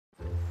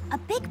A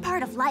big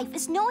part of life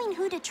is knowing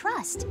who to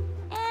trust.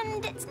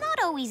 And it's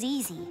not always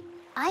easy.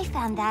 I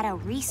found that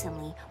out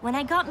recently when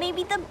I got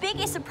maybe the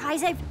biggest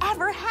surprise I've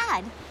ever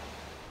had.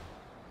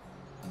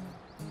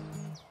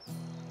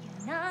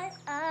 You're not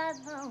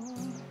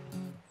alone.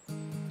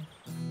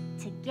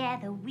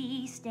 Together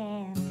we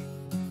stand.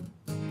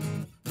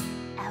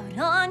 Out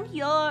on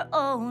your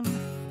own.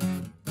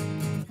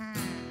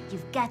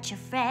 You've got your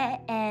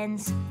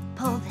friends.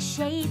 Pull the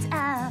shades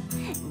up.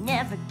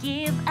 Never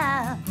give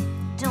up.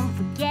 Don't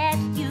forget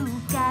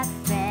you've got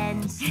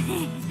friends.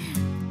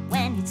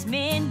 When it's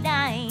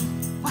midnight,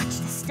 watch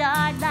the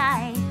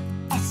starlight.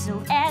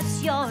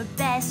 SOS, your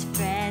best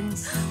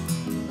friends.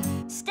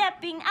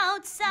 Stepping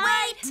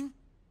outside. Wait!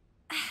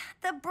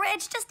 The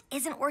bridge just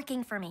isn't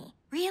working for me.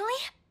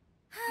 Really?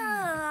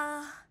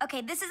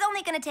 Okay, this is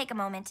only gonna take a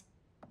moment.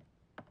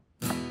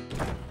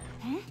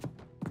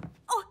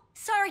 Oh,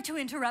 sorry to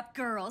interrupt,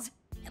 girls,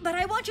 but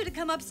I want you to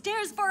come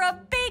upstairs for a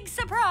big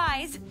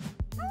surprise.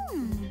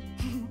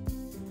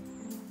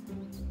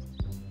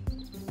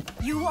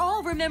 You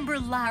all remember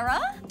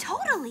Lara?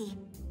 Totally.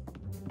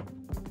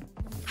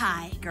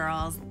 Hi,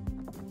 girls.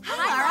 Hi,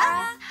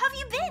 Lara. How have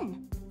you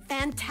been?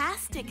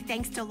 Fantastic,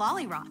 thanks to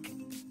LoliRock.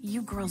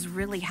 You girls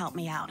really helped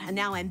me out, and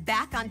now I'm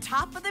back on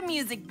top of the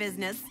music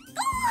business.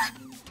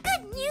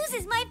 Good news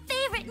is my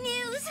favorite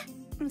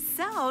news.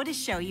 So, to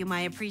show you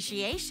my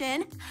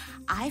appreciation,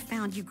 I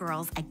found you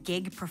girls a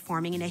gig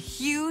performing in a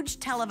huge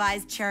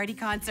televised charity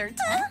concert.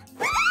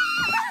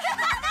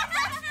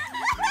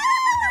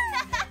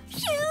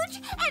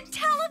 Huge and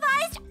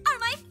televised are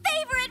my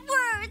favorite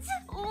words.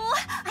 Oh,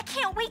 I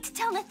can't wait to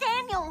tell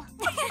Nathaniel.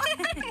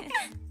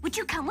 Would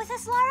you come with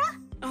us, Lara?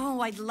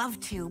 Oh, I'd love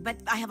to, but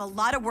I have a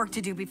lot of work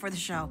to do before the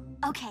show.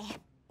 Okay,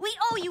 we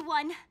owe you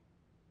one.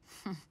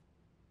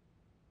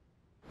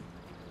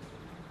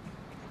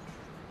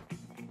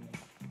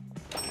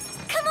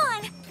 Come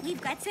on,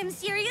 we've got some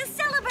serious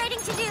celebrating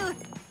to do.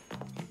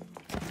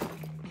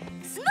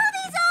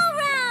 Smoothies all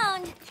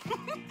round.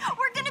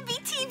 We're gonna be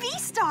TV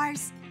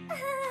stars.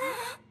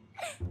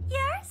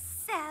 You're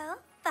so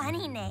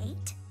funny,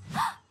 Nate.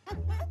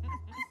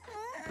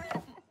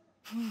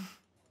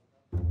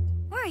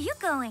 Where are you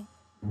going?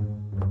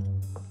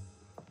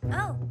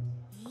 Oh.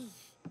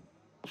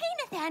 Hey,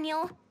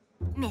 Nathaniel.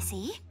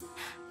 Missy.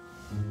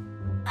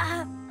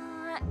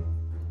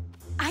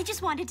 I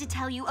just wanted to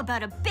tell you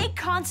about a big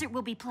concert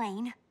we'll be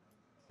playing.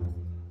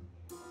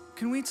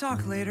 Can we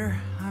talk later?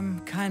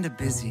 I'm kinda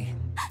busy.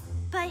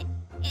 But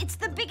it's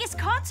the biggest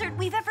concert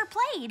we've ever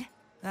played.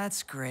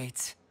 That's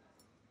great.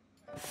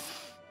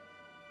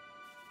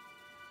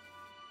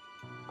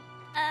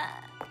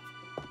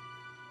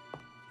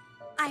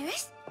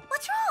 Iris,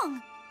 what's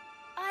wrong?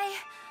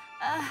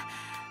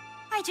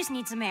 I just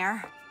need some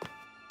air.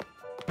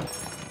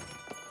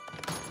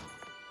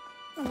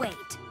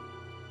 Wait.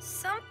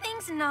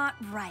 Something's not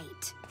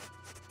right.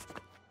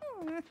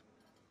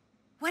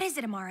 What is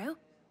it, Amaru?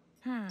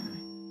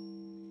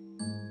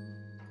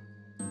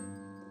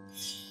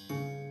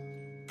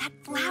 That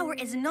flower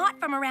is not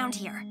from around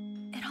here.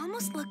 It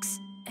almost looks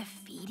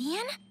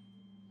Ephedian.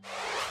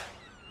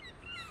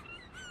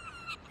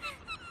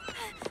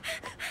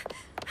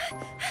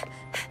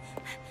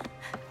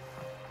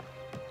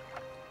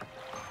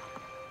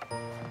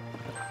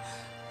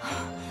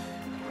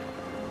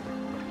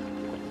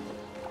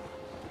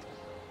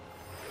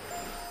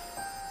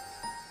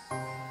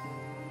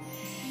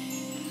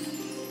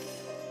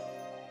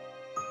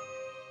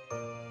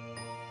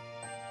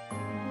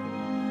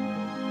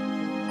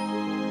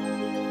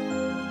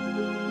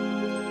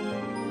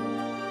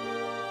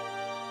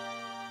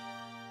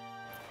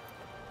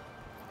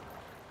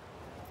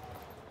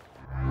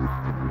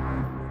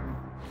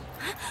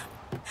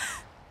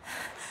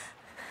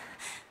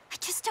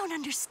 Don't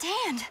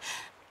understand.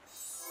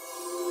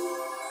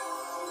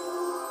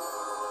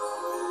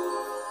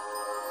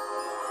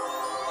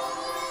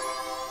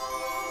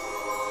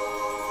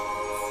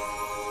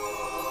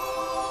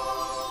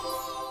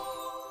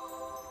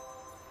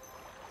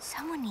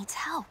 Someone needs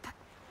help.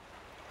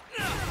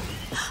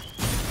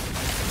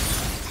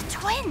 The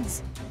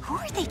twins! Who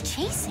are they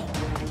chasing?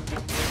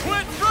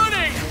 Quit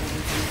running!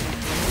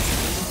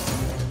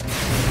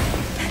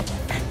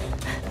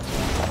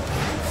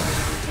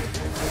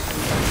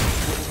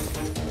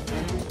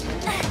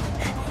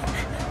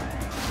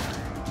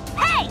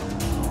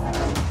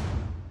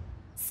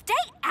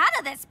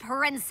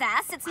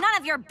 Princess, it's none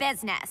of your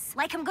business.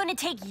 Like I'm gonna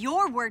take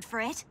your word for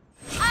it.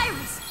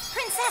 Iris,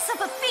 Princess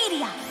of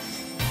Ophelia!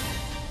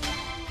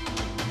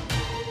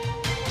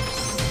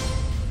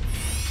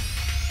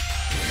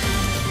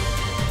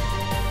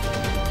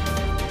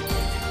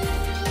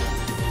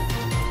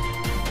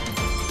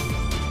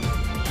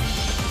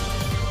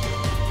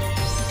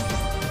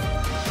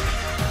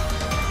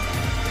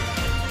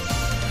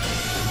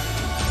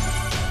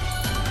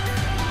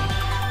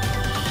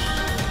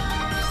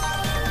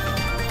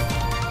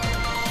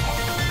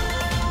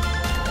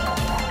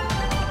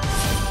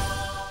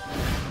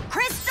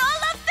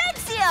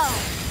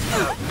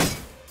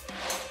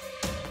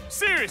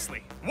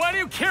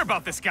 care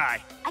about this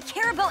guy. I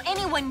care about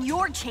anyone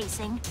you're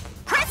chasing.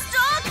 Crystal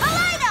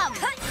Kaleido!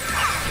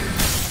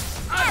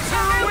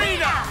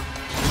 Arena!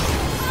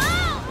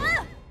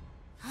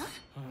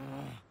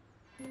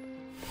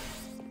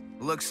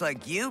 Looks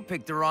like you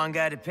picked the wrong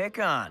guy to pick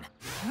on.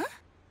 Huh?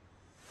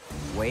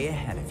 Way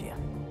ahead of you.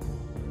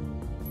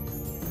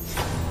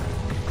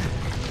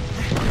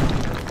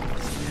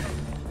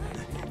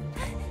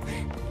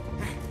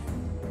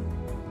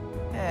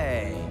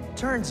 Hey,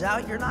 turns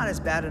out you're not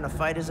as bad in a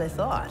fight as I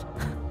thought.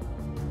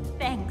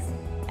 Thanks,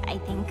 I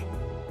think.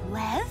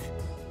 Lev?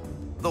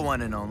 The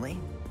one and only.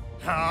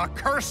 Ah,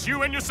 curse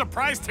you and your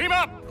surprise team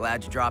up!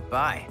 Glad you dropped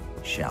by,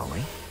 shall we?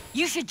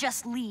 You should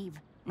just leave.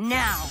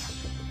 Now.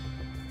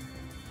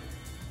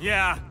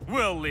 Yeah,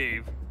 we'll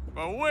leave.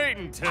 But wait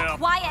until...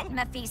 Quiet,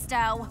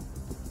 Mephisto.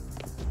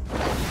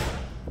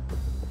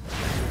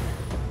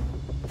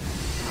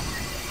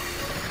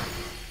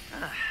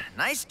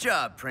 Nice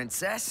job,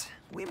 Princess.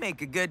 We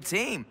make a good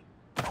team.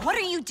 What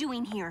are you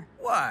doing here?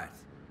 What?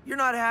 You're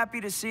not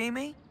happy to see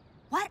me?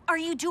 What are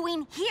you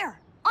doing here?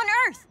 On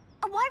Earth?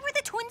 And why were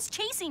the twins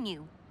chasing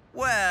you?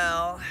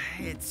 Well,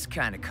 it's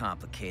kind of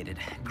complicated.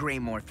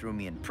 Greymore threw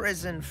me in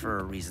prison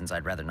for reasons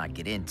I'd rather not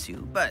get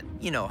into, but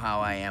you know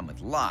how I am with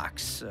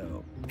locks,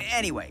 so...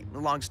 Anyway,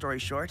 long story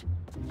short,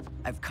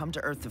 I've come to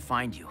Earth to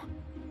find you.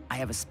 I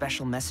have a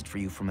special message for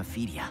you from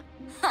Ophidia.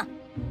 Huh.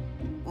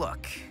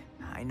 Look,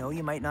 I know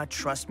you might not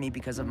trust me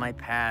because of my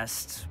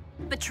past...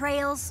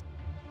 Betrayals?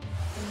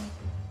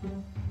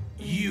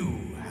 You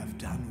have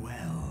done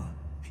well.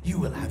 You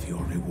will have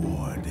your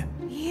reward.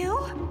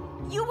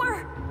 You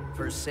were...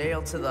 For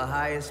sale to the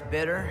highest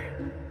bidder?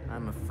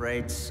 I'm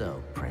afraid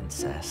so,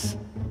 Princess.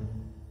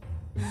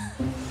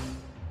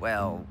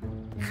 Well,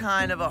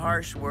 kind of a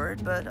harsh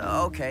word, but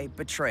okay,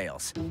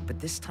 betrayals. But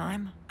this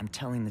time, I'm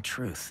telling the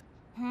truth.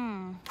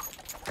 And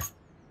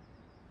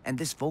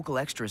this vocal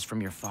extra is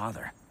from your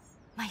father.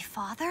 My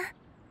father?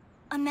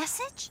 A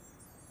message?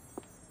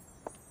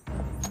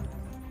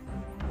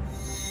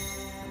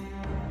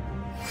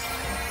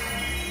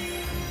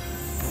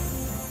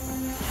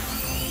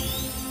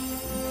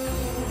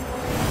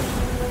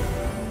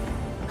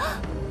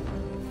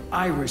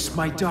 Iris,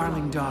 my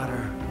darling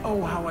daughter.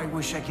 Oh, how I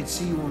wish I could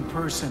see you in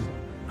person.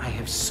 I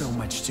have so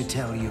much to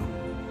tell you.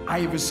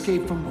 I have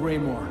escaped from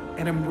Greymore,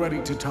 and am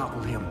ready to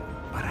topple him.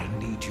 But I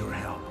need your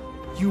help.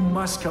 You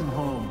must come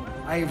home.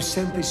 I have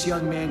sent this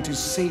young man to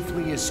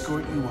safely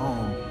escort you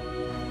home.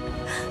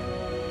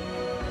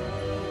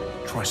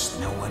 Trust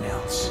no one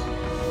else.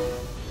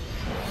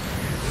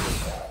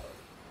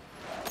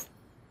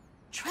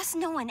 Trust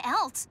no one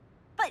else?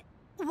 But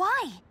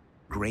why?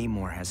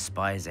 Greymore has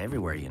spies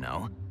everywhere, you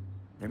know.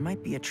 There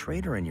might be a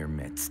traitor in your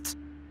midst.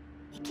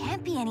 It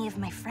can't be any of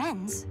my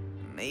friends.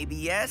 Maybe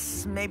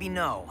yes, maybe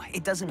no.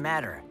 It doesn't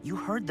matter. You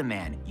heard the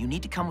man. You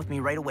need to come with me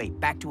right away,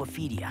 back to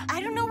Ophidia.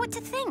 I don't know what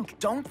to think.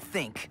 Don't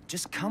think.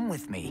 Just come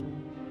with me.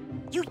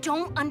 You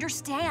don't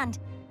understand.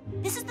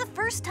 This is the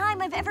first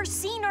time I've ever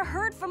seen or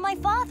heard from my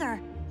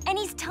father. And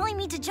he's telling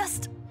me to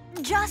just...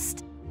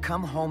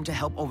 Come home to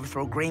help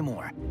overthrow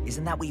Greymore.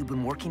 Isn't that what you've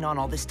been working on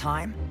all this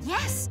time?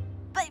 Yes,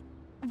 but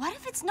what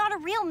if it's not a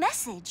real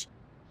message?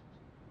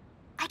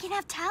 I can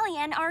have Talia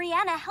and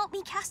Ariana help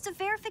me cast a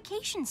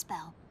verification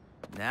spell.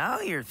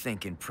 Now you're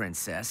thinking,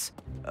 Princess.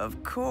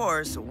 Of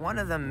course, one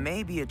of them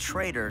may be a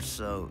traitor,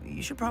 so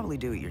you should probably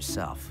do it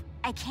yourself.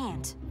 I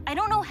can't. I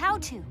don't know how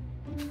to.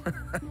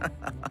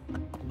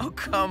 Oh,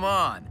 come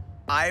on.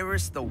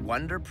 Iris, the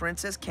Wonder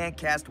Princess, can't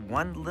cast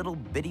one little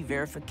bitty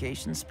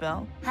verification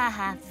spell?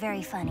 Haha,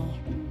 very funny.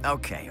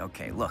 Okay,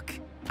 look.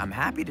 I'm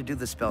happy to do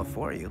the spell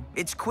for you.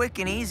 It's quick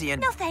and easy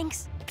and... No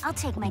thanks. I'll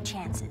take my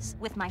chances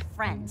with my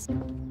friends.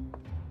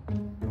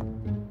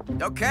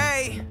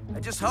 Okay. I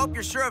just hope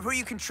you're sure of who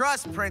you can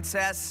trust,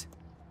 Princess.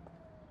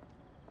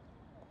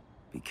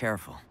 Be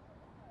careful.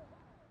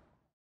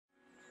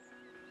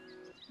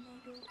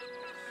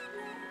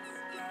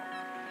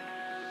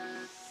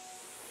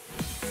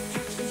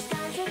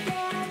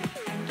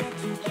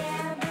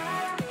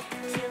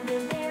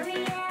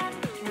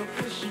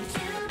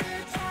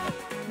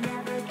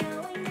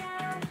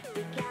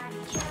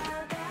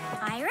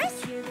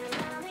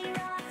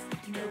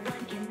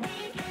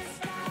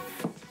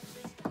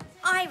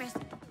 Iris,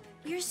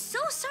 we're so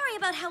sorry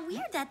about how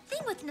weird that thing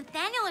with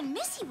Nathaniel and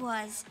Missy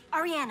was.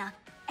 Ariana,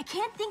 I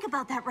can't think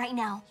about that right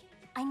now.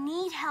 I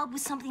need help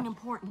with something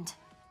important.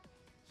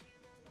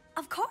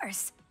 Of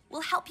course.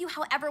 We'll help you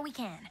however we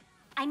can.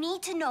 I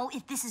need to know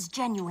if this is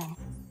genuine.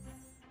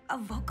 A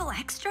vocal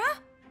extra?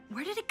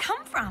 Where did it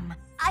come from?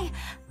 I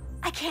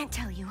can't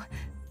tell you.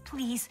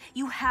 Please,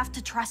 you have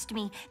to trust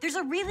me. There's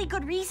a really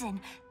good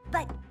reason.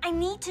 But I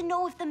need to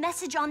know if the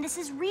message on this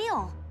is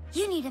real.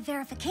 You need a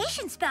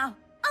verification spell.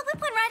 I'll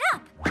whip one right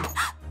up.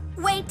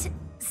 Wait,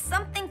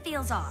 something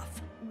feels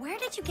off. Where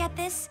did you get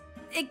this?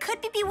 It could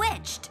be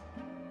bewitched.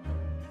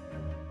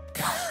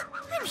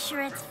 I'm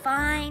sure it's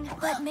fine,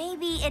 but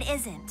maybe it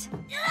isn't.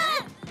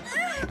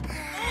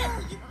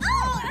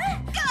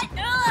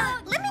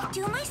 Let me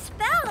do my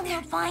spell and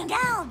we'll find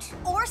out.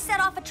 Or set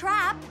off a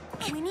trap.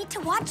 We need to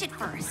watch it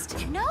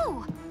first.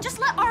 No! Just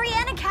let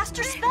Ariana cast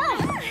her spell!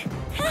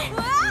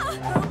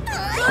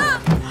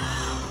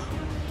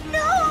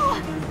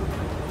 No!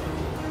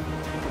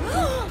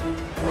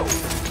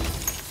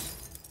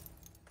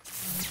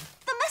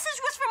 The message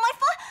was from my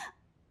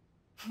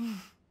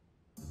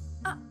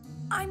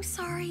I'm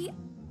sorry.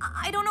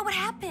 I don't know what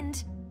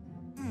happened.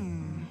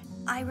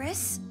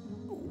 Iris,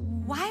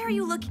 why are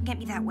you looking at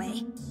me that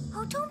way?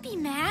 Oh, don't be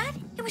mad.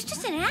 It was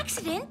just an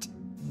accident.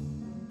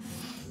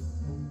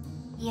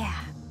 Yeah,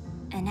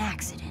 an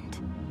accident.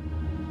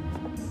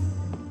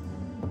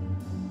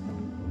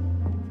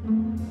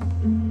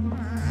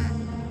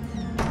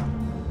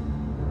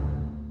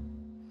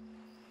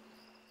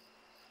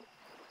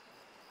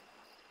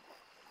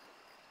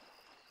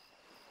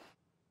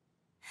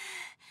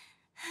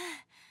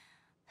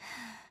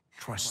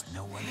 Trust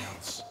no one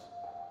else.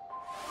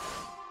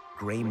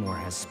 Graymore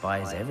has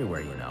spies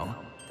everywhere, you know.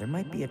 There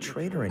might be a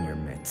traitor in your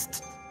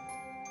midst.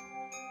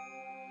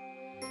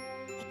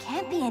 It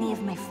can't be any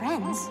of my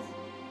friends.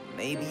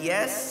 Maybe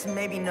yes,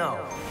 maybe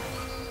no.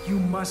 You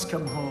must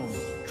come home.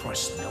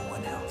 Trust no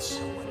one else.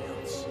 No one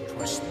else.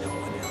 Trust no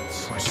one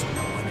else. Trust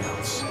no one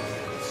else.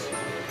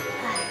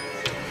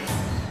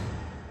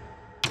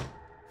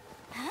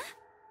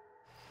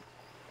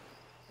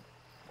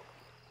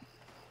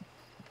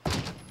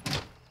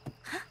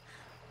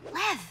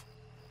 Lev,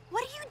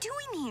 what are you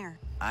doing here?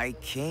 I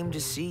came to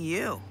see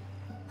you.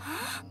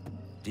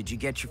 Did you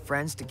get your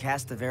friends to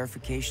cast the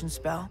verification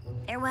spell?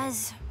 There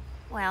was,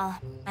 well,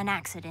 an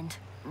accident.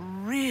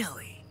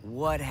 Really?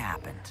 What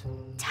happened?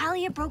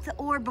 Talia broke the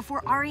orb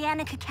before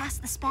Ariana could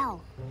cast the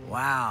spell.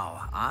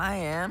 Wow, I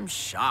am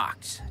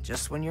shocked.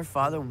 Just when your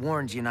father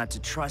warned you not to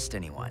trust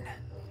anyone.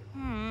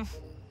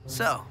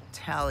 So,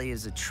 Talia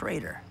is a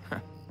traitor.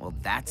 Well,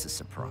 that's a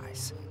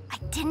surprise. I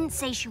didn't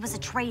say she was a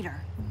traitor.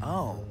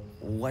 Oh,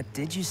 what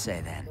did you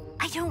say then?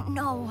 I don't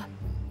know.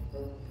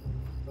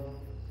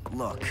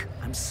 Look,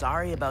 I'm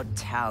sorry about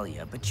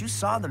Talia, but you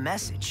saw the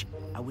message.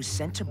 I was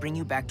sent to bring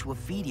you back to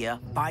Ophidia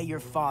by your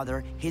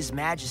father, His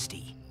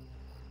Majesty.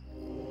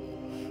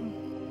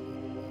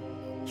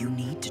 You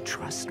need to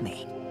trust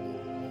me.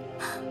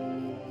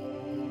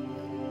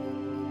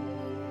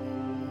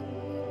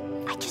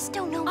 I just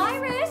don't know.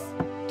 Iris,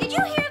 did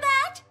you hear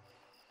that?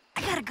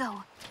 I gotta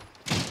go.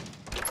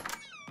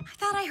 I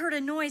thought I heard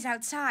a noise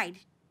outside.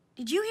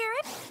 Did you hear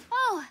it?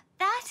 Oh,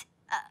 that?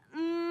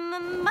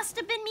 Must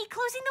have been me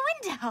closing the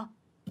window.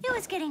 It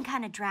was getting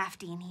kind of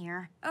drafty in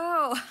here.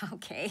 Oh,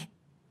 okay.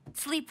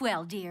 Sleep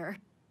well, dear.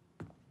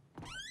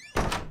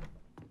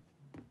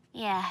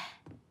 Yeah,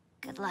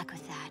 good luck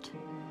with that.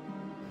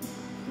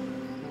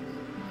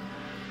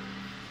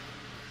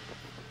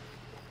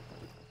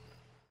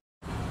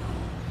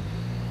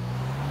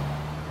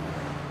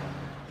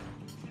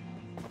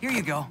 Here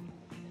you go.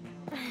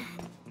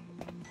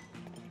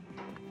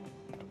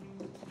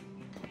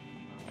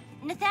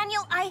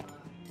 Nathaniel,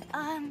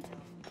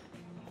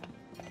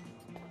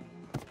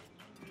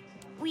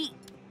 we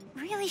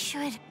really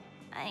should.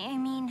 I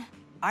mean...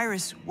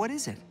 Iris, what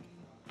is it?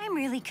 I'm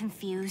really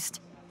confused.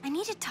 I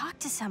need to talk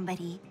to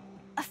somebody.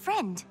 A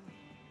friend.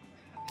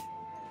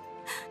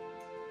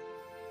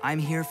 I'm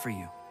here for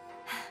you.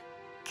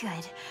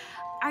 Good.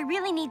 I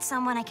really need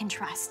someone I can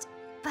trust.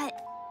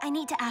 But I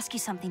need to ask you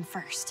something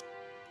first.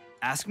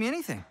 Ask me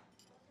anything.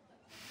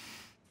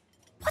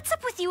 What's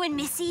up with you and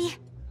Missy?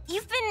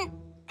 You've been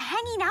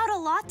hanging out a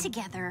lot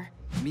together.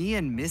 Me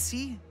and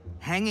Missy?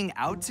 Hanging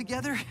out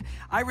together?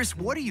 Iris,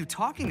 what are you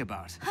talking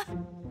about?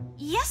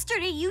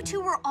 Yesterday, you two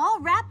were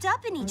all wrapped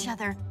up in each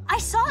other. I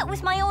saw it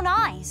with my own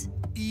eyes.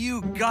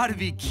 You gotta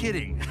be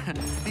kidding.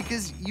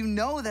 Because you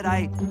know that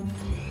I...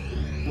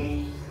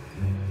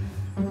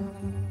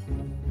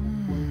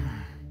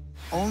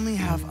 only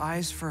have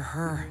eyes for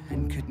her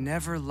and could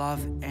never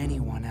love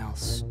anyone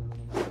else.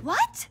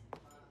 What?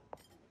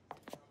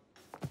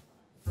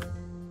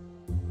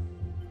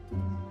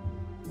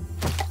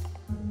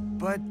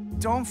 But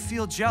don't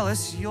feel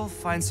jealous. You'll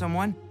find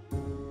someone.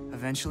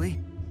 Eventually.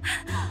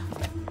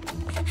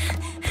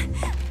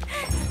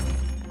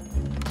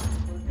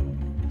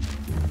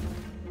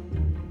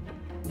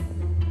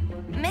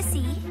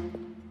 Missy,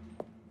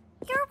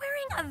 you're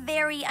wearing a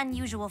very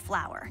unusual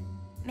flower.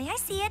 May I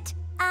see it?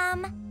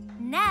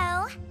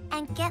 No.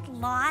 And get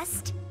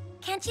lost?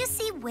 Can't you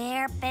see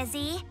we're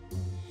busy?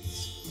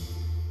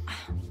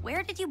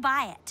 Where did you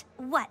buy it?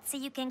 What, so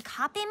you can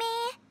copy me?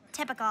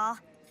 Typical.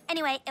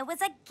 Anyway, it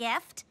was a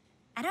gift.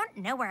 I don't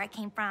know where it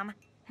came from.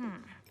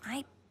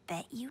 I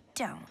bet you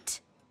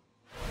don't.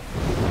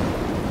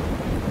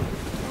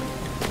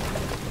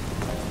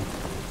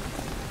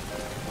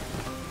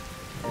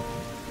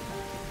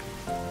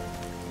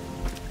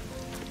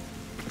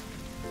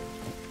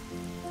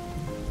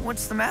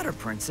 What's the matter,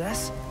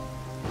 Princess?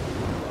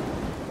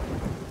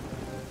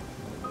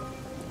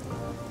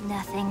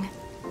 Nothing.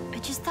 I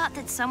just thought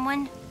that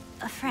someone,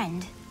 a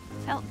friend,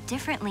 felt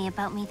differently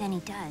about me than he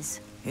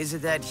does. Is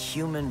it that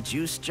human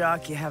juice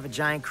jock you have a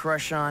giant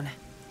crush on?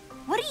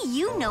 What do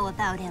you know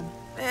about him?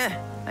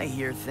 I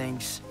hear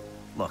things.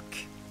 Look,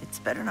 It's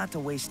better not to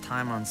waste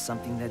time on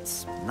something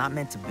that's not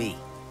meant to be.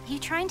 You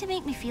trying to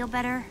make me feel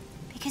better?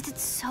 Because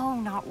it's so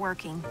not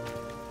working.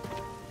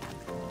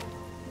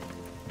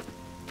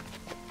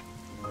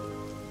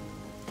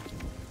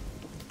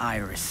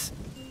 Iris,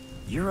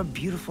 you're a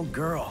beautiful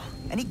girl.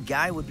 Any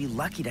guy would be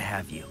lucky to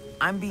have you.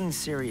 I'm being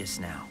serious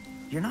now.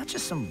 You're not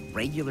just some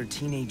regular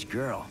teenage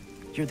girl.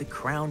 You're the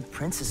crowned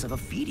princess of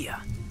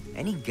Ophidia.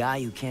 Any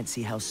guy who can't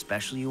see how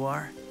special you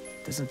are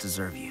doesn't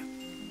deserve you.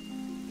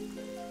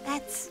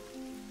 That's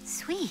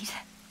sweet.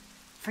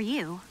 For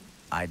you.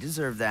 I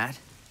deserve that,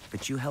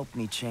 but you helped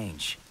me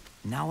change.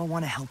 Now I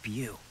want to help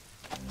you.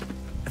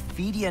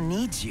 Ophidia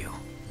needs you.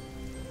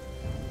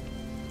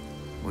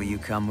 Will you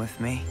come with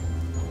me?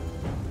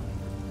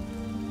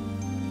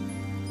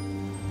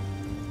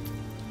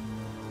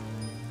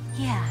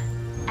 Yeah,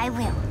 I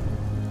will.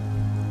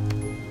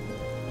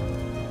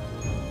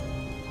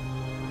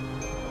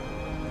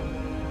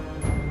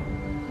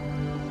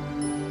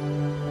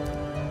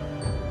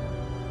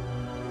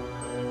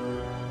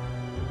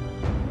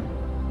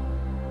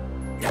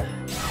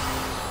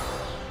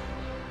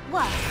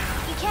 What?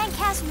 You can't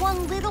cast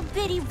one little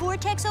bitty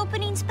vortex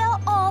opening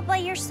spell all by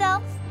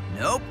yourself?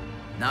 Nope,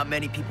 not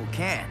many people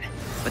can.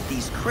 But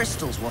these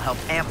crystals will help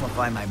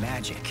amplify my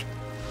magic.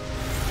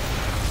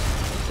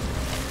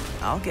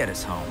 I'll get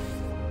us home.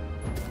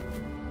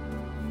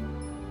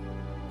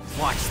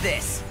 Watch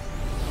this.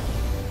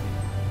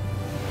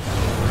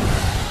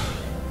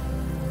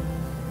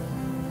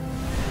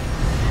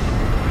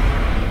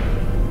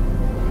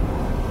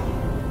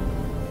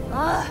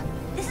 Ugh,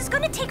 this is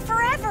gonna take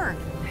forever.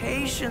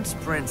 Patience,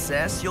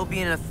 princess. You'll be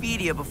in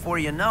Ophidia before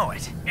you know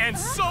it. And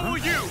so will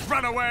you,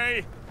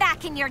 runaway!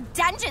 Back in your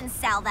dungeon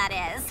cell, that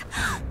is.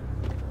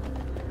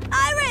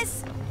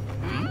 Iris!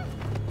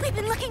 We've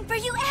been looking for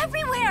you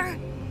everywhere!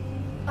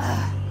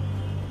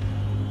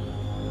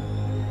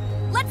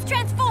 Let's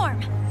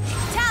transform!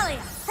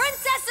 Talia,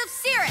 Princess of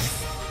Cirrus!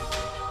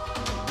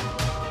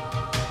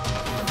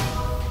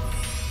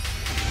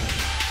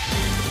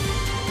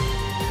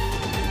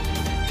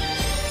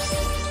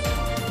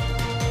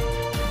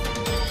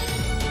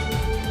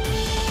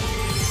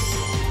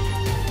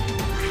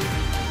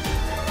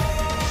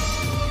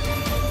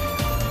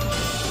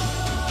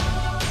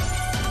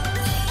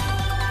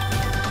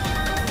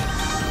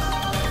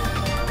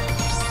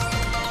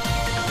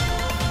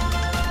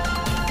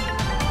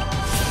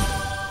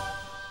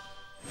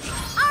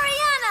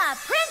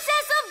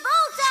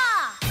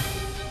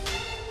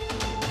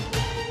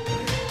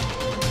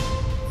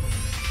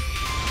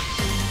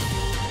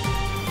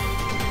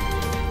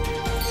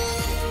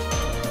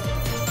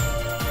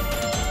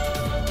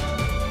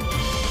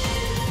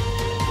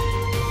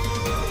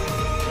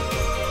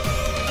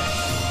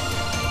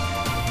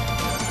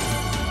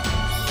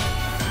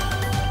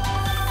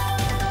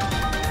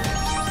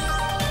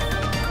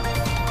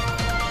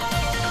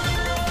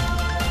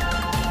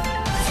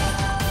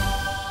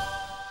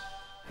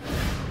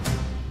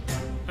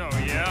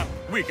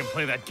 We can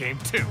play that game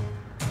too.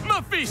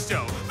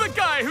 Mephisto, the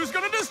guy who's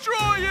gonna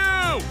destroy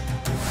you!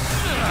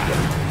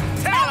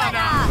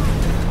 Helena!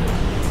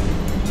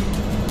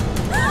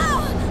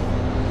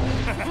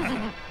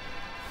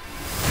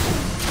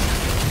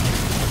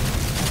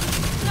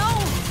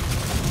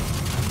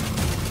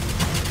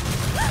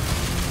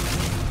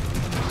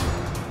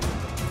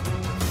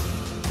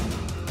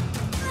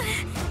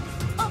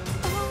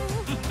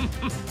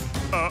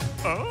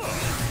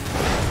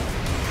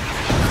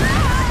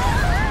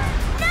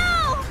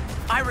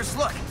 Iris,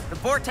 look! The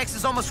vortex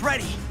is almost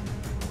ready!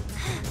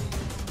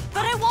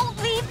 But I won't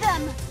leave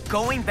them!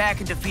 Going back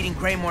and defeating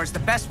Greymore is the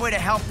best way to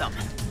help them.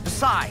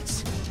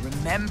 Besides,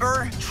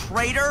 remember,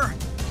 traitor?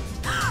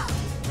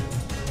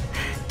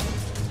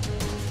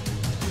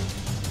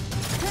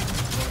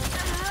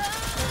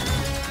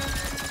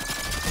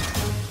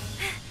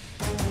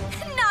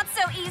 Not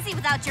so easy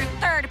without your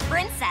third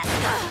princess.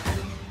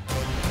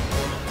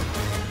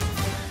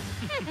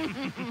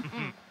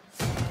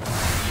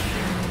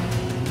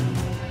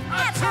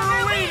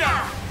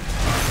 Tarina!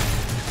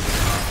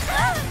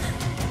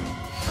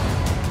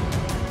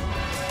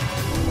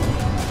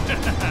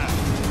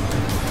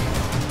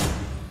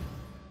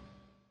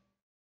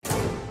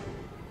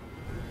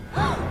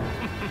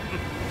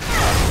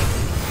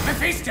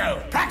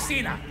 Mephisto!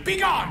 Praxina! Be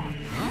gone!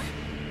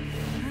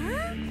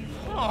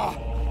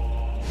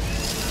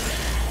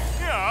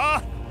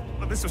 Yeah,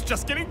 but this was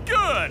just getting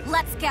good!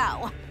 Let's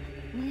go.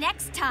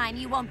 Next time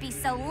you won't be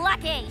so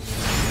lucky.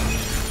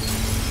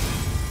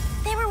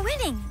 They were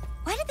winning.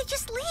 Why did they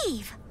just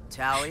leave?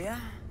 Talia?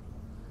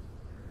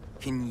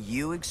 Can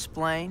you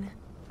explain?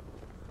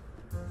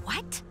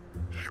 What?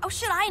 How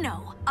should I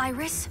know?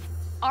 Iris,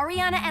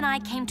 Ariana and I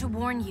came to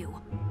warn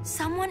you.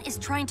 Someone is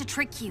trying to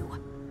trick you.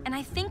 And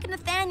I think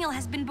Nathaniel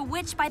has been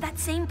bewitched by that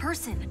same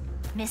person.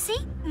 Missy?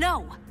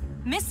 No.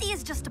 Missy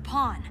is just a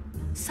pawn.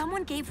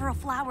 Someone gave her a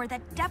flower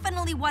that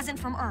definitely wasn't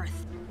from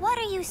Earth. What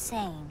are you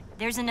saying?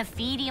 There's an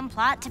Ophidian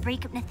plot to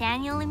break up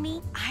Nathaniel and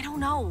me? I don't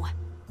know.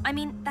 I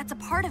mean, that's a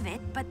part of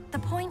it, but the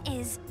point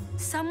is,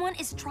 someone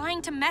is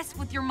trying to mess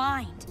with your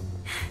mind.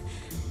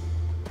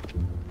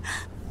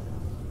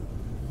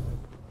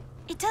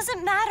 It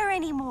doesn't matter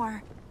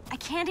anymore. I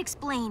can't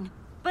explain,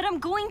 but I'm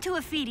going to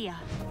Ophelia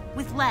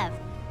with Lev.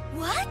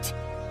 What?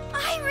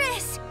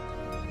 Iris!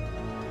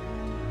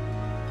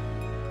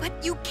 But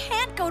you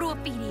can't go to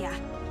Ophelia.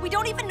 We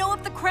don't even know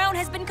if the crown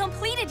has been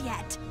completed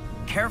yet.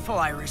 Careful,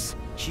 Iris.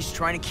 She's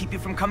trying to keep you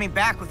from coming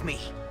back with me.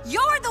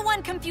 You're the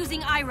one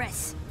confusing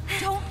Iris.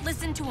 Don't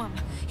listen to him.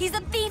 He's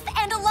a thief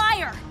and a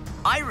liar.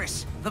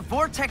 Iris, the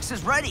vortex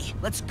is ready.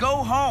 Let's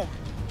go home.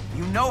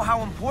 You know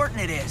how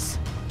important it is.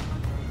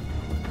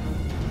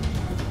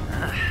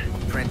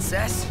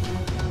 Princess?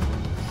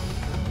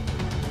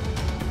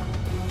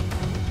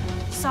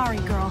 Sorry,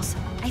 girls.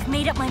 I've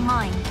made up my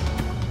mind.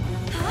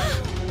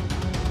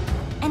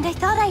 And I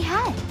thought I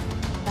had.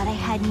 But I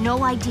had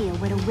no idea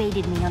what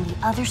awaited me on the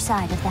other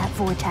side of that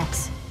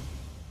vortex.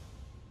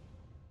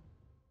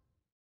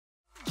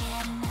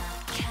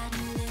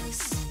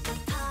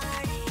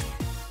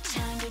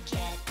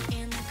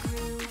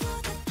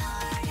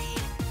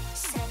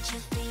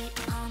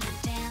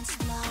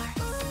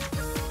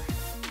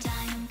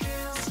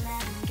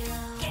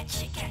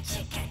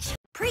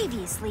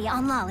 Previously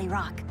on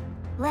LoliRock,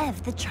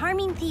 Lev, the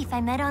charming thief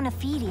I met on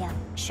Ophelia,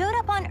 showed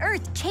up on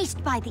Earth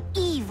chased by the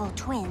evil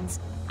twins.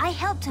 I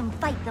helped him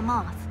fight them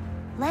off.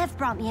 Lev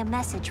brought me a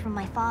message from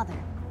my father,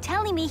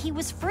 telling me he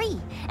was free,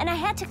 and I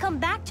had to come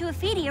back to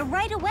Ophelia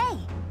right away.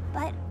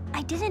 But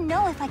I didn't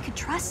know if I could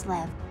trust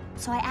Lev,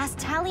 so I asked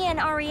Talia and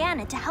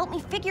Ariana to help me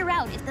figure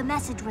out if the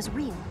message was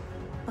real.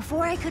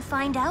 Before I could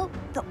find out,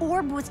 the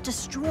orb was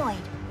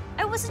destroyed.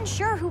 I wasn't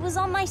sure who was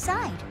on my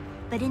side.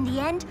 But in the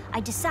end, I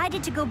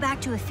decided to go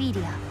back to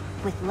Ophelia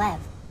with Lev.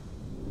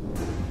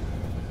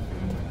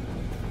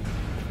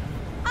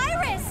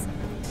 Iris!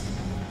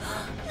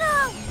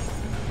 No!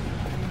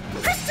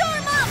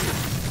 Storm up!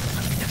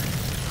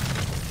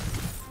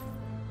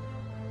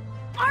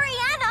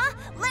 Ariana,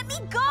 let me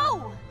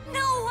go!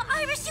 No,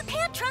 Iris, you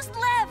can't trust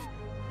Lev!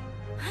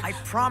 I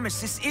promise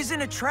this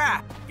isn't a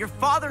trap. Your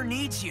father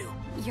needs you.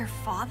 Your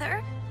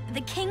father?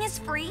 The king is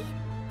free?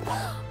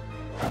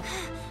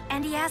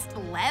 And he asked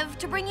Lev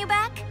to bring you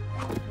back?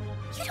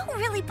 You don't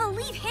really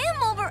believe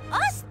him over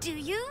us, do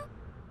you?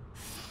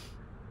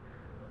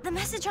 The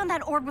message on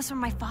that orb was from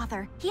my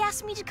father. He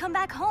asked me to come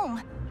back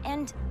home,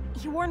 and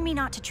he warned me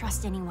not to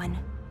trust anyone,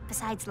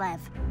 besides Lev.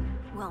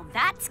 Well,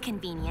 that's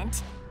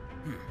convenient.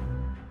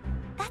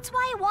 That's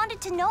why I wanted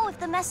to know if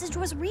the message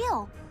was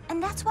real,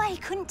 and that's why I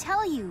couldn't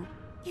tell you.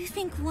 You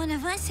think one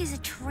of us is a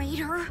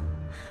traitor?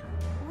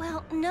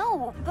 Well,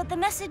 no, but the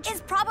message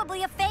is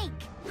probably a fake.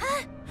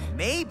 Huh?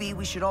 Maybe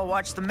we should all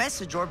watch the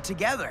message orb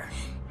together.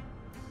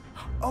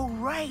 Oh,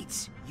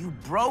 right. You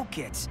broke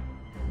it.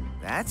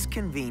 That's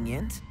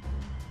convenient.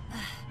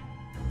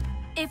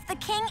 If the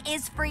king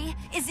is free,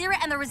 Azira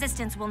and the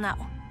Resistance will know.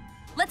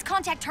 Let's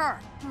contact her.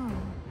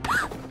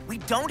 We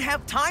don't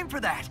have time for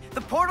that.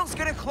 The portal's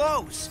gonna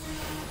close.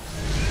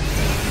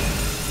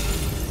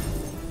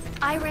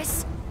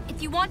 Iris,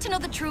 if you want to know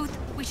the truth,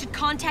 we should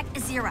contact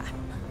Azira.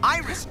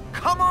 Iris,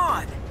 come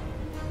on!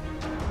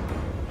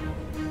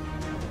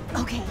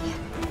 Okay.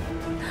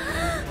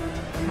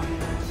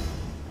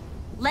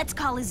 Let's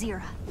call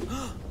Azira.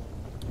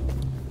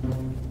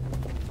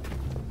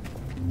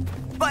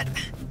 But...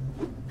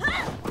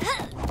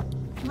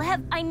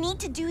 Lev, I need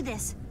to do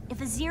this. If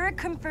Azira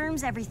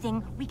confirms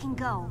everything, we can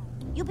go.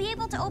 You'll be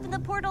able to open the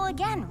portal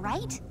again,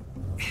 right?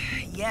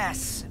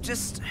 Yes,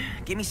 just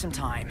give me some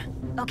time.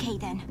 Okay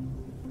then.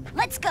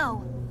 Let's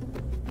go!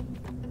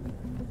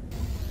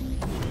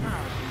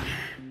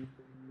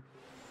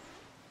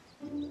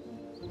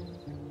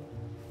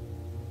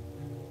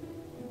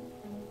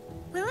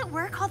 Will it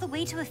work all the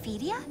way to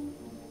Ophelia?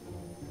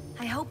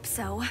 I hope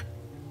so.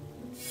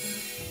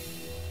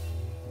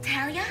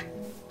 Talia?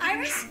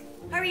 Iris?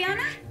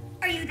 Ariana?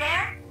 Are you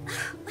there?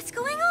 What's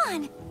going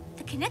on?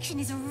 The connection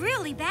is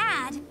really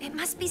bad. It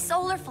must be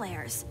solar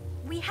flares.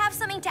 We have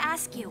something to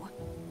ask you.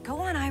 Go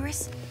on,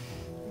 Iris.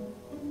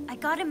 I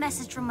got a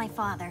message from my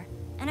father,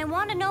 and I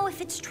want to know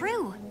if it's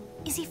true.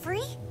 Is he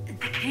free? The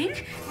king?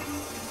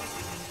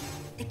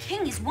 The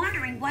king is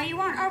wondering why you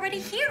aren't already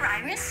here,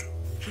 Iris.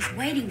 He's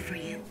waiting for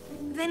you.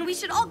 Then we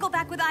should all go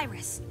back with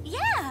Iris.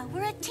 Yeah,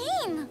 we're a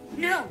team.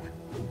 No.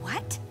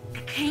 What?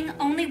 The king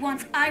only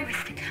wants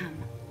Iris to come.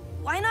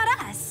 Why not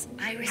us?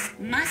 Iris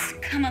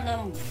must come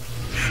alone.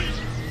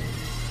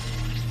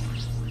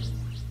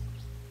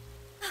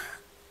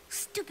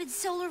 Stupid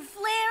solar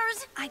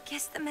flares. I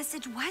guess the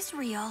message was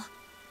real.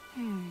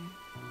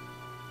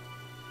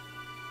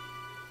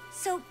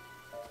 So,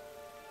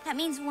 that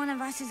means one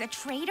of us is a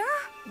traitor?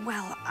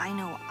 Well, I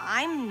know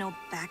I'm no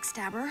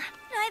backstabber.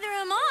 Neither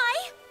am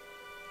I.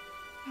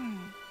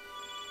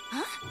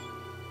 Huh?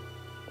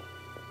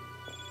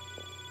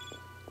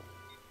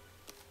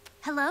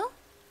 Hello?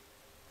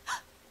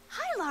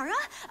 Hi, Lara.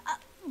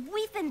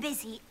 We've been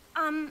busy.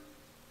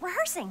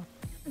 Rehearsing.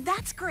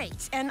 That's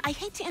great, and I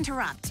hate to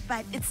interrupt,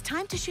 but it's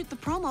time to shoot the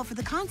promo for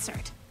the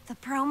concert. The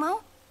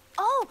promo?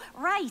 Oh,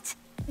 right.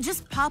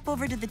 Just pop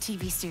over to the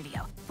TV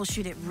studio. We'll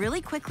shoot it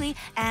really quickly,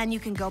 and you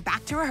can go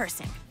back to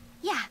rehearsing.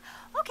 Yeah,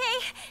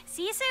 okay.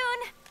 See you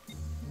soon.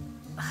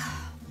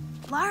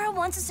 Lara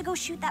wants us to go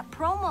shoot that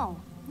promo.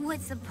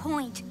 What's the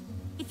point?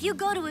 If you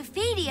go to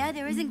Ophelia,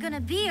 there isn't gonna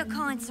be a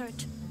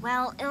concert.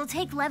 Well, it'll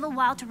take Lev a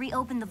while to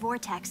reopen the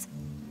vortex.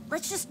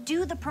 Let's just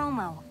do the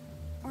promo.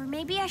 Or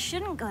maybe I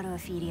shouldn't go to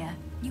Ophelia.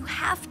 You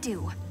have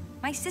to.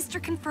 My sister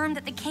confirmed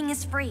that the king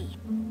is free.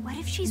 What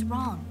if she's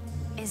wrong?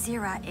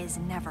 Azira is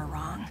never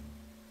wrong.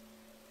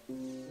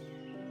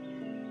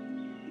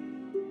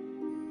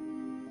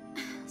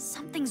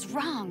 Something's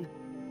wrong.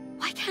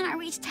 Why can't I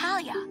reach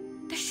Talia?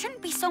 There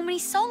shouldn't be so many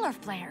solar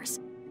flares.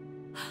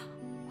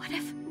 What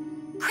if...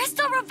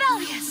 Crystal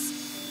Rebellious!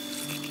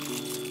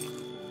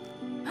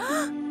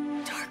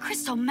 Dark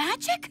crystal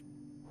magic?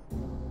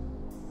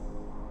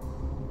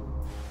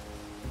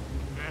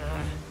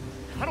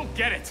 I don't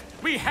get it.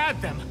 We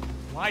had them.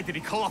 Why did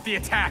he call off the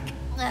attack?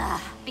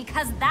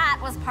 Because that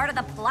was part of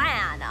the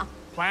plan.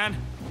 Plan?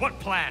 What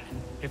plan?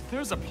 If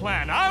there's a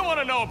plan, I want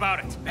to know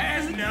about it.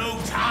 There's no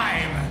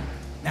time.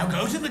 Now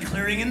go to the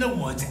clearing in the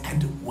woods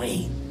and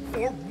wait.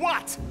 For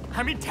what?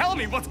 I mean, tell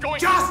me what's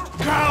going on. Just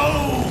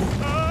go!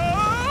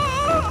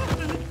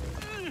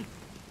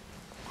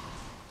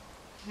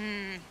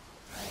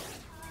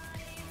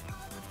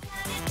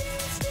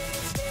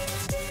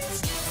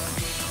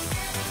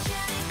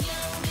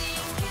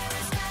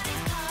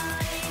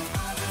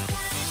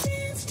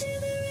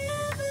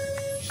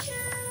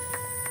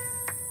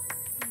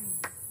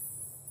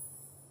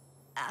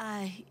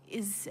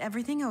 Is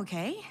everything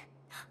okay?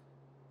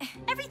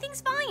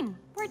 Everything's fine.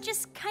 We're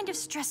just kind of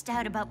stressed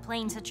out about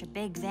playing such a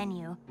big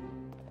venue.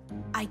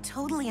 I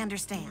totally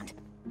understand.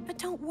 But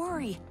don't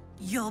worry,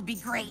 you'll be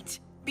great.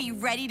 Be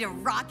ready to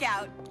rock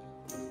out.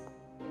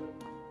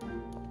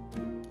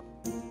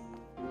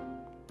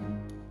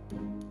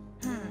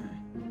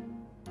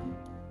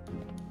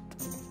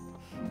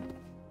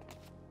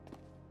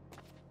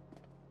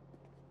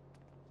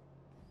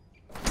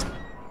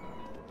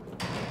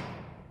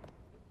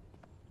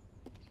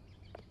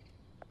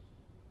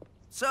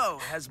 So,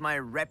 has my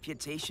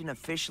reputation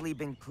officially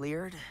been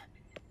cleared?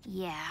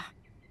 Yeah.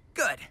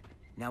 Good.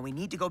 Now we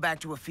need to go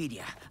back to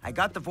Ophelia. I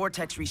got the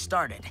vortex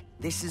restarted.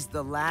 This is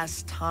the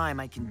last time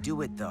I can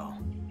do it, though.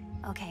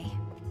 Okay.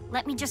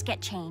 Let me just get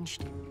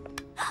changed.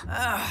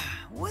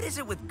 What is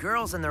it with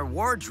girls and their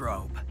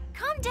wardrobe?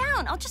 Calm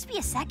down. I'll just be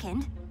a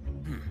second.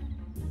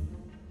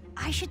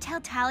 I should tell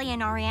Talia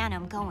and Ariana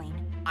I'm going.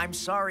 I'm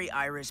sorry,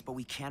 Iris, but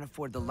we can't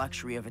afford the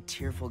luxury of a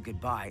tearful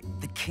goodbye.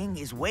 The king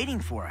is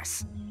waiting for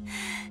us.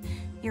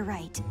 You're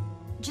right.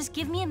 Just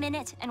give me a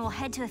minute and we'll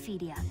head to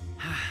Ophelia.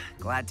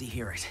 Glad to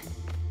hear it.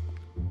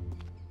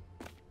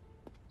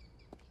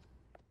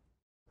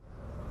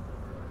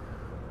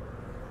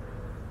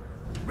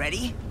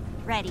 Ready?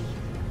 Ready.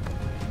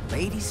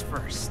 Ladies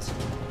first.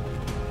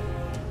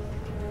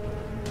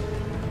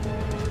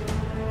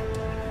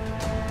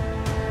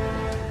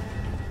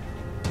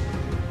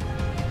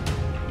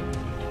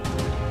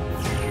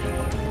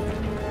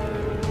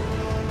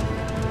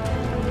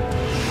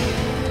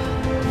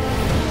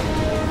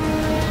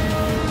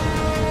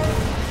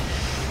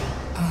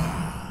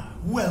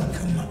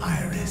 Welcome,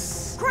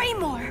 Iris.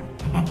 Greymore!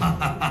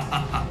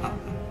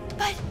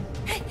 But...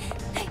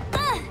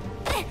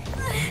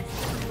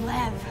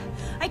 Lev,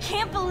 I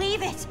can't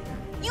believe it!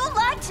 You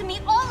lied to me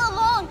all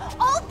along!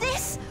 All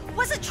this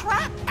was a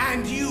trap!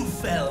 And you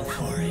fell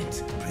for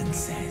it,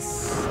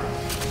 princess.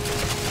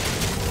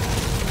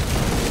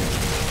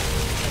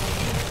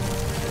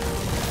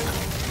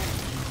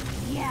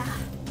 Yeah,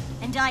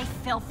 and I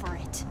fell for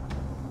it.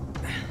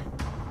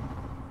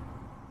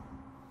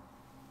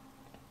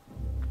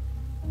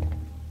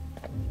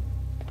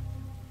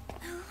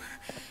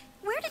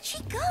 Where did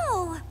she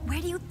go?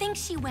 Where do you think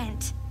she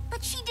went?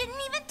 But she didn't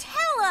even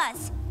tell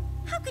us!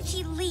 How could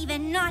she leave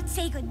and not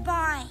say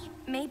goodbye?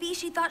 Maybe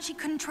she thought she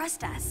couldn't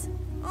trust us.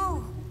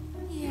 Oh,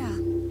 yeah.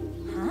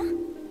 Huh?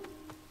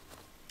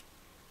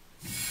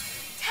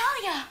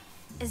 Talia!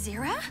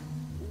 Azira?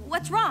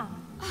 What's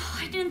wrong? Oh,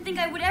 I didn't think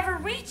I would ever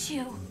reach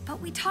you.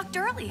 But we talked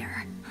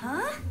earlier.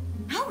 Huh?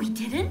 No, we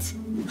didn't.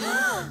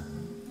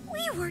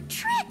 We were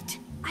tricked.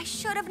 I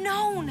should have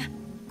known.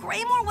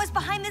 Greymore was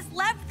behind this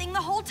Lev thing the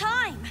whole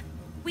time.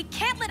 We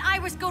can't let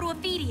Iris go to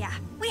Ophelia.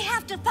 We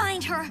have to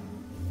find her.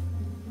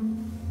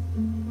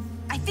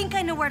 I think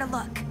I know where to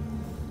look.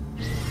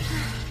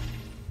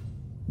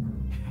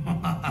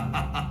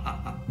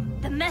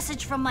 The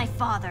message from my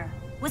father.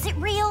 Was it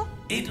real?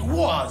 It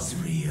was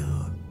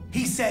real.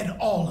 He said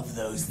all of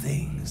those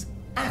things.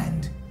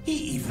 And he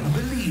even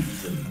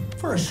believed them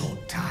for a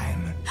short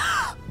time.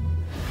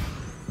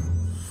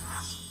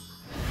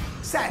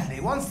 Sadly,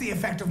 once the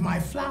effect of my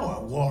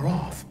flower wore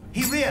off,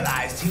 he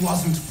realized he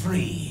wasn't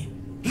free.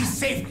 He's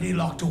safely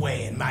locked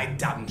away in my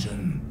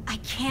dungeon. I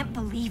can't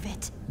believe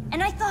it.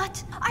 And I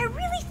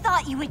really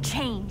thought you had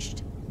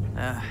changed.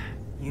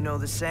 You know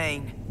the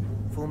saying.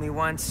 Fool me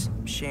once,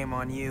 shame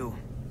on you.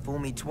 Fool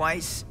me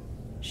twice,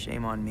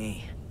 shame on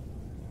me.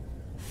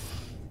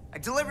 I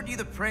delivered you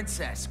the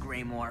princess,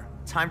 Greymore.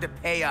 Time to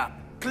pay up.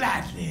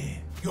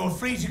 Gladly. You're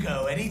free to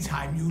go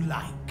anytime you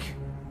like.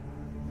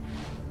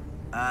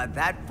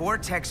 That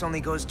vortex only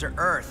goes to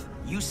Earth.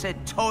 You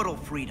said total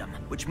freedom,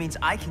 which means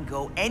I can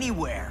go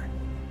anywhere.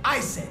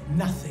 I said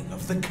nothing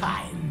of the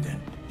kind.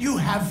 You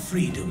have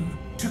freedom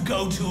to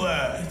go to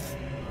Earth.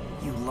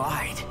 You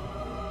lied.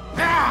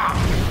 Ah!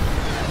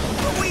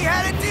 But we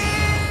had a deal!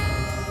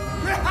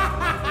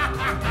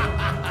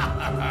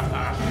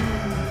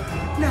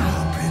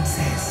 Now,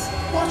 Princess,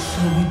 what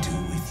shall we do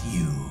with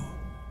you?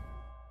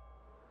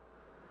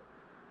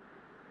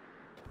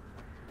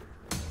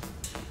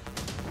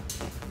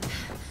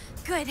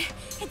 Good.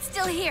 It's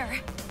still here.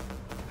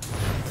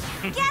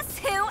 Guess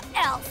who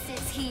else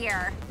is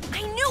here?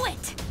 I knew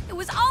it! It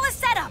was all a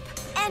setup!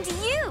 And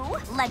you,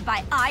 led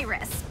by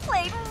Iris,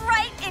 played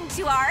right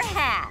into our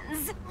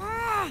hands.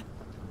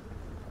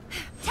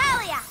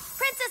 Talia,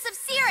 Princess of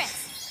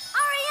Siris!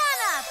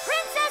 Ariana,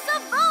 Princess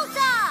of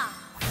Volta!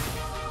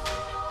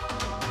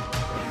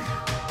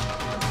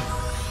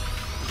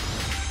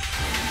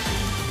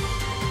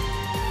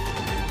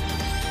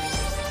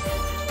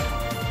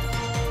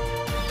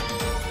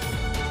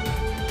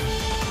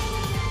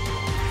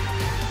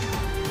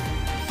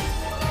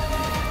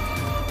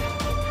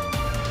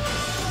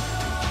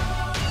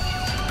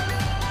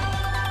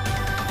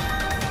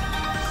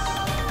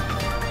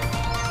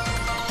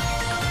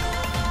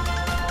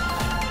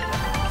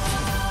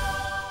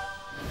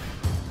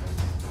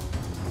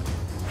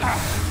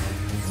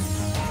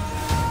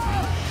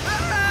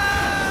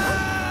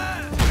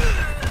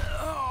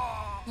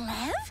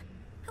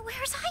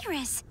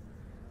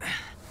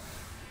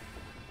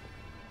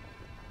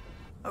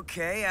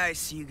 Okay, I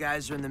see you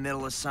guys are in the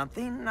middle of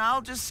something.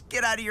 I'll just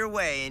get out of your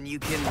way and you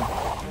can...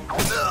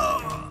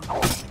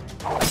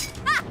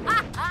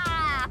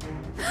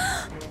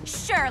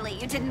 Surely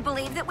you didn't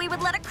believe that we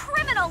would let a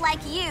criminal like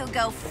you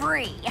go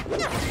free.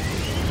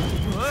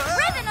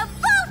 Ribbon of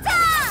Volta!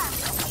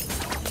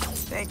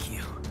 Thank you.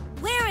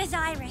 Where is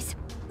Iris?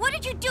 What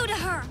did you do to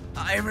her?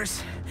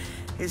 Iris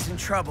is in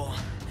trouble,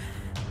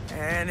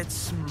 and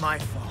it's my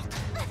fault.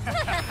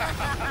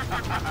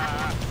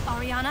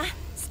 Ariana,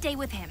 stay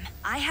with him.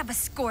 I have a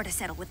score to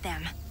settle with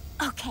them.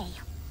 Okay.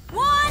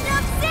 Wand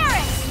of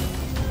Siris!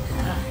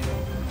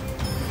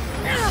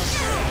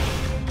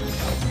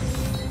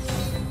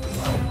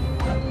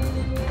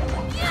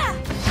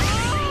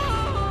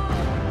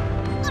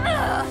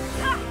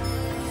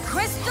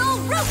 Crystal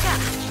Ruka!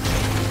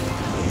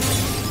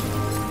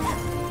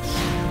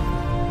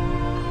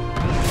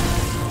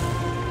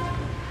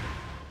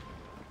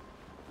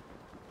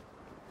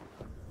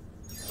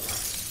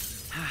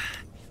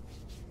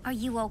 Are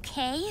you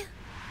okay?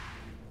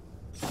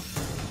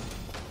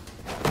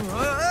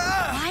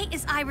 Why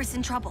is Iris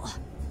in trouble?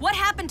 What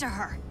happened to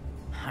her?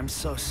 I'm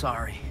so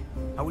sorry.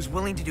 I was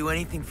willing to do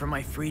anything for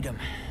my freedom,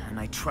 and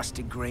I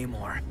trusted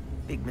Greymore.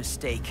 Big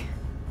mistake.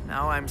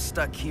 Now I'm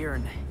stuck here,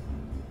 and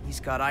he's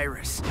got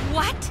Iris.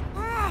 What?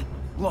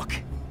 Look,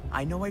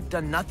 I know I've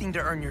done nothing to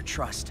earn your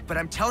trust, but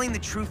I'm telling the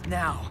truth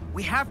now.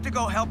 We have to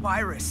go help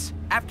Iris.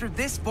 After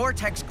this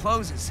vortex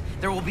closes,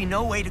 there will be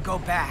no way to go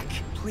back.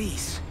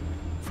 Please,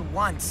 for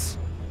once,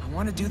 I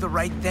want to do the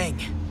right thing.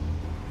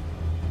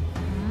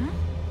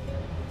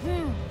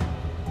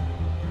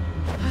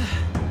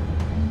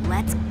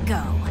 Let's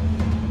go.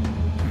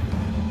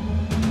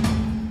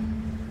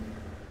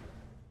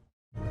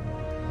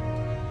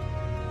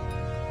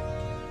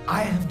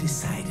 I have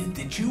decided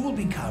that you will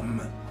become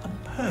a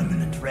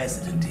permanent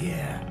resident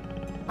here.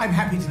 I'm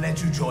happy to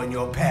let you join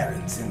your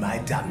parents in my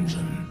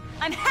dungeon.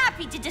 I'm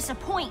happy to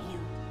disappoint you.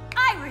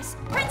 Iris,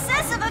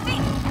 Princess of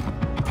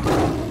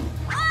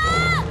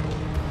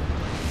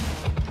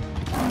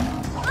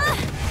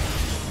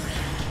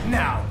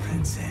Now,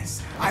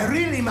 Princess, I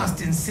really must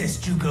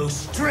insist you go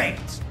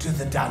straight to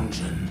the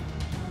dungeon.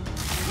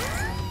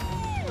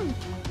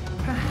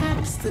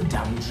 Perhaps the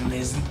dungeon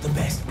isn't the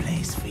best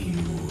place for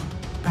you.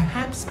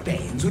 Perhaps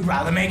Baines would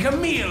rather make a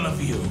meal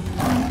of you.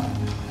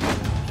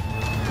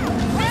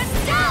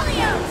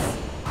 Restalios!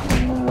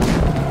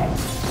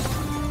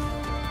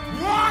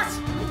 What?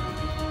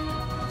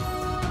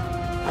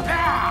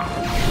 Ah!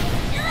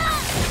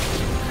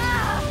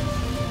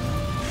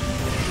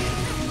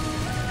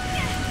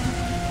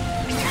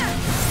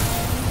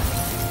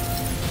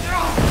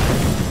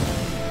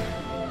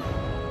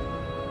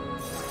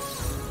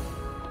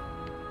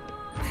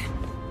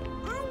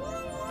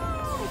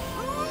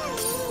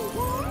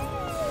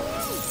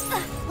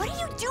 What are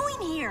you doing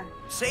here?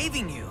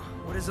 Saving you.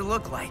 What does it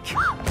look like?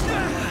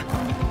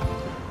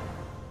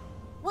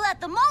 Well, at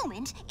the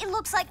moment, it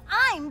looks like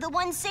I'm the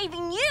one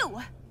saving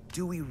you.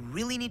 Do we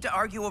really need to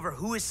argue over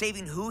who is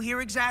saving who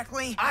here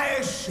exactly? I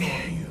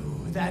assure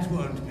you that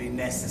won't be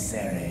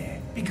necessary,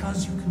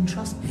 because you can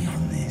trust me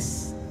on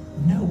this.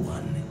 No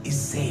one is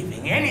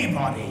saving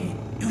anybody.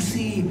 You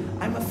see,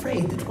 I'm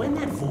afraid that when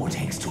that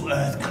vortex to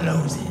Earth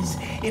closes,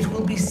 it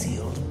will be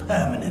sealed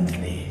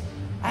permanently.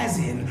 As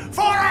in,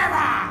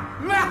 forever!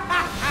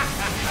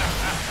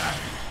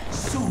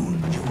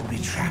 Soon you will be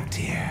trapped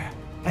here,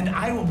 and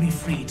I will be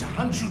free to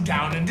hunt you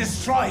down and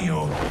destroy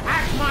you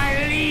at my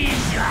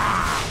leisure!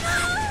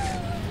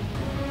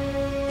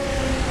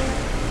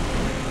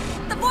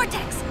 The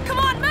vortex! Come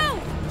on,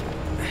 move!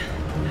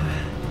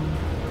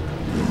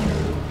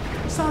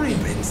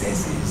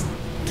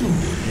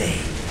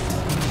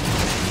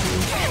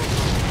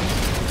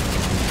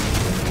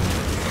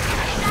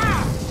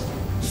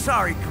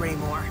 Sorry,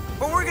 Graymore,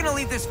 but we're gonna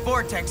leave this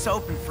vortex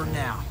open for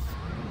now.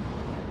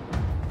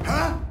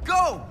 Huh?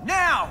 Go,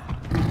 now!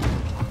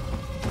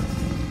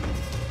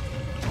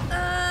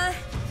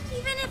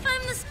 Even if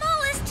I'm the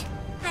smallest,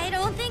 I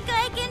don't think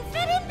I can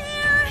fit in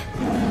there.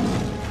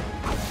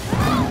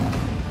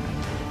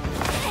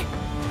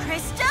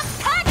 Krista,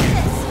 catch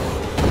this!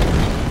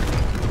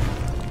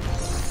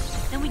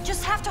 Then we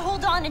just have to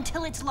hold on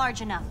until it's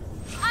large enough.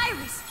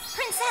 Iris,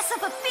 Princess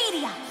of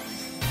Ophelia!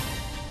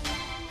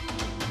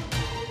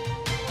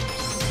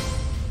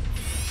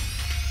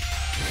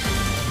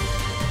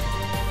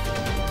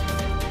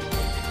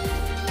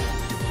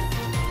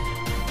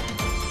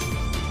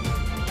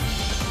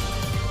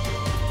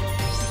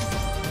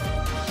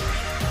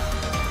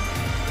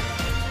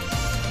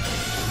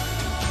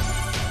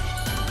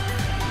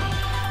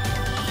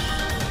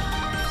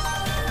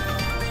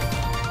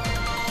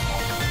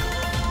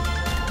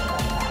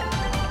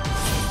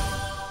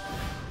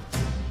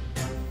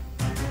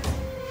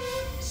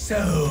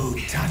 So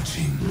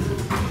touching.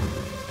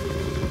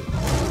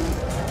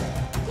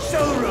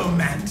 So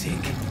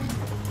romantic.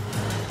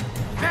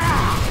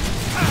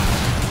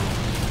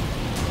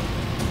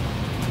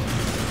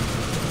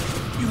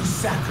 You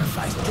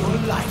sacrificed your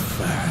life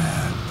for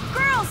her.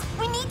 Girls,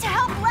 we need to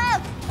help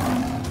Lev!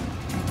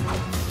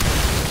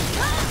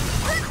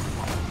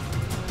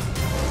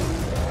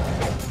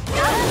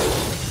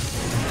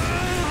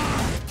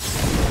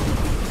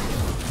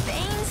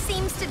 Bane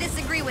seems to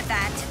disagree with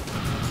that.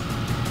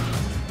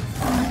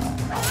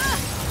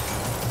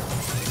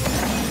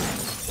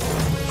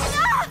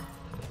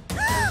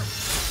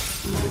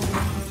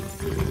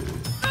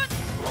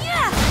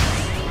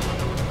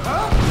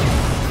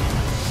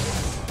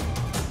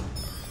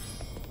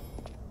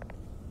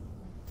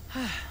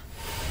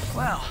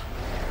 Well,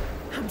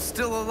 I'm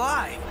still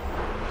alive.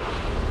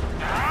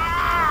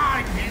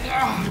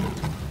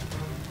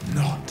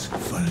 Not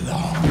for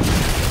long.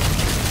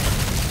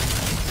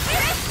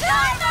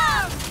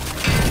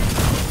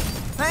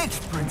 Thanks,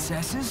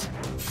 princesses.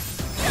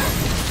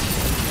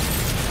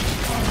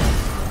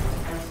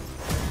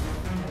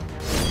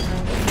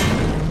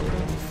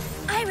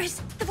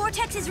 Iris, the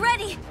vortex is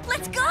ready.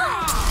 Let's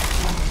go!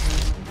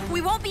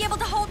 We won't be able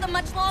to hold them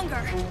much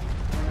longer.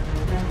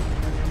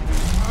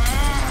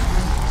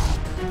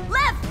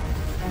 Lev!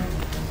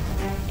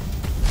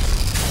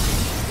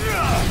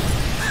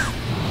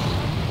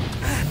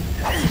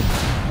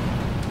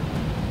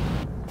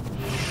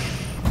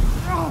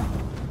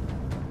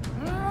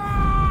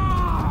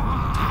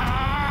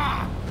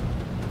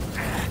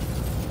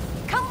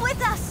 Come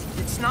with us!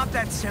 It's not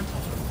that simple.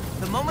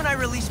 The moment I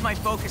release my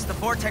focus, the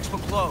vortex will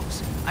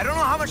close. I don't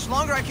know how much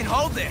longer I can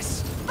hold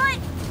this. But...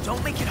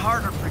 Don't make it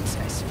harder,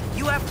 Princess.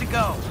 You have to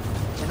go,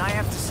 and I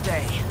have to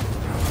stay.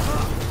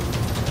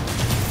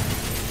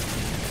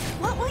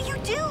 what will you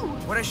do?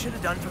 What I should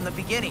have done from the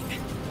beginning.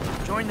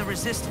 Join the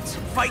Resistance,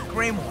 fight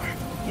Graymore.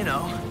 You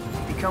know,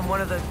 become one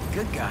of the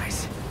good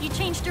guys. You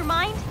changed your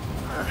mind?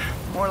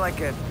 More like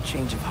a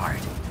change of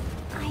heart.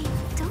 I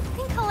don't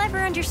think I'll ever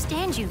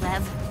understand you,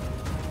 Lev.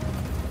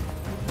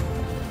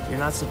 You're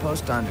not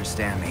supposed to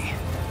understand me.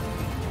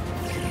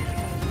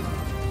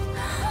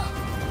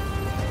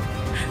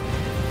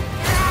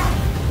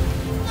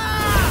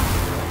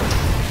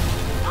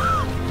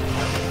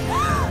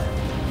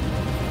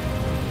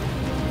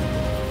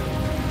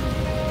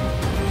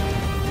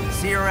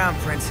 See you around,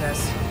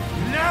 Princess.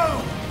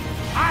 No!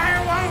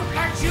 I won't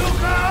let you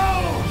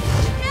go!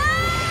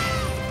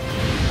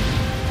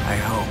 I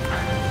hope.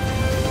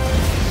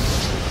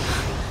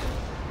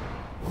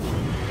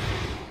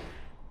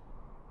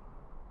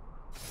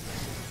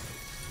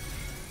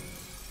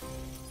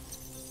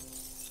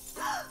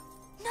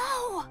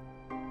 No!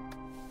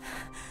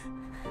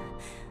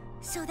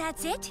 So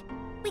that's it?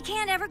 We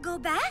can't ever go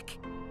back?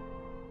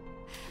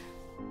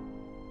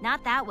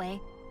 Not that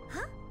way.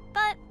 Huh?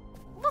 But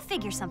we'll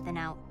figure something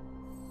out.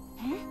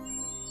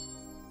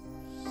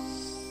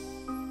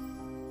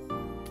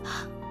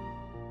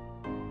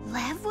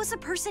 Lev was a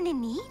person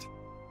in need?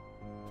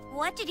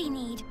 What did he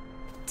need?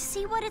 To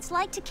see what it's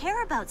like to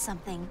care about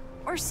something,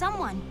 or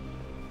someone,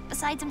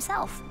 besides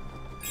himself.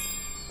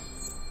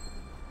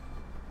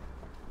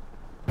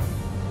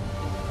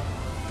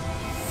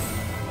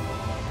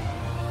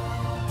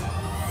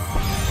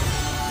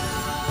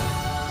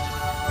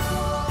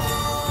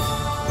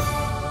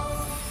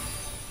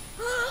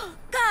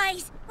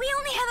 Guys, we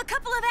only have a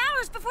couple of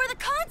hours before the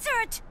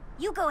concert!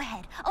 You go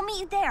ahead. I'll meet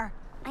you there.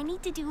 I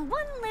need to do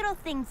one little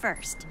thing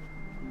first.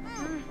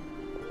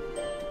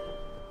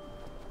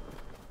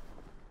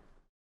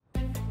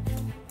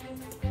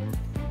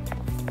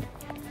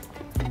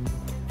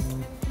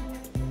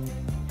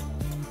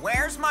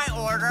 Where's my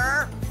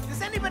order?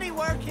 Does anybody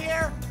work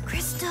here?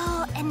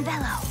 Crystal and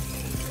Bello.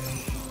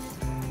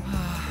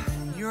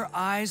 Your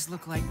eyes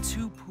look like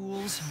two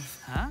pools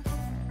of... Huh?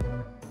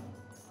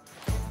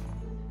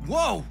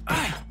 Whoa!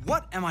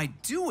 What am I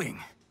doing?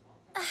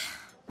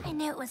 I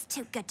knew it was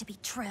too good to be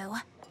true.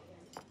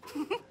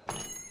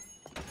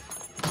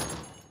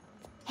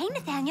 Hey,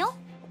 Nathaniel.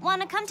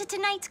 Wanna come to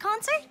tonight's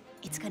concert?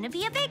 It's gonna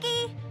be a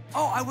biggie.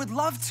 Oh, I would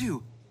love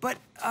to, but,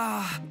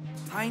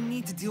 I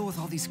need to deal with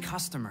all these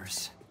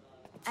customers.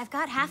 I've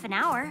got half an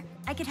hour.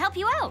 I could help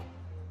you out.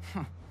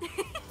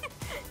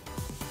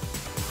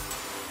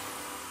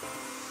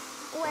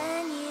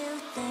 When you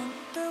think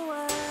the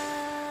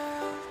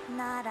world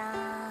not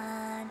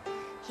on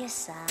your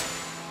side,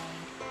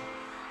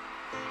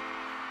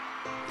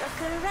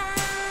 look around.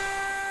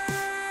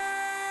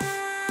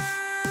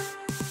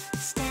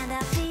 Stand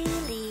up,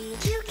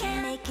 believe. You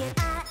can make it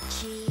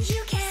achieve.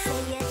 You can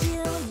say it,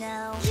 you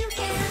know. You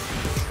can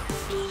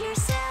be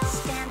yourself.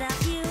 Stand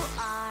up, you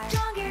are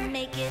stronger.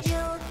 Make it,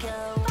 you'll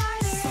go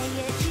farther. Say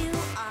it, you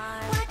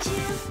are what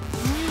you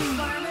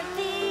wanna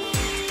be.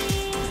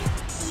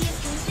 You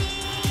can be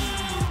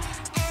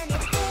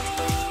anything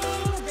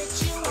that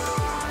you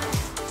want.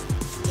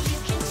 You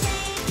can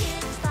take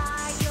it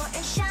far. You're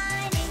a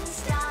shining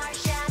star.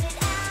 Shout it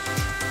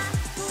out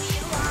who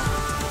you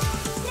are.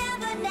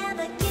 Never,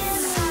 never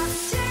give up.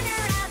 Turn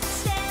around and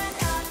stand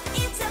up.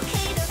 It's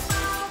okay to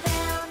fall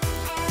down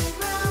and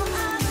grow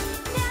up.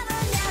 Never,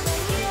 never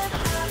give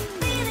up.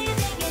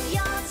 Believing in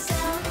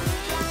yourself.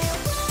 Fly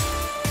away.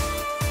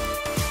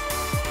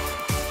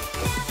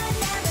 Never,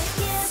 never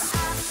give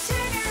up.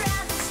 Turn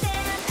around and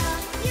stand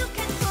up. You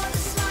can put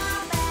a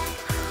smile back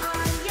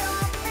on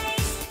your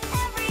face.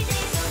 Every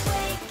day's a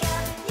wake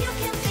up. You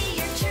can be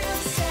your true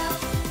self.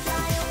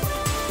 Fly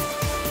away.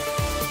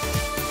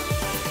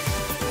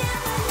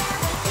 Never,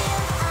 never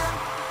give up.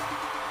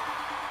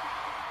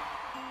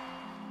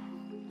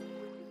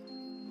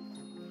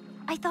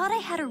 I thought I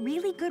had a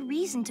really good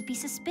reason to be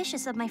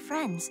suspicious of my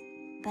friends,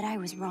 but I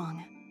was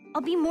wrong.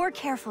 I'll be more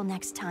careful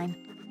next time.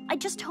 I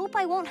just hope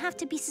I won't have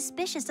to be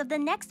suspicious of the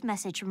next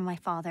message from my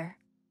father.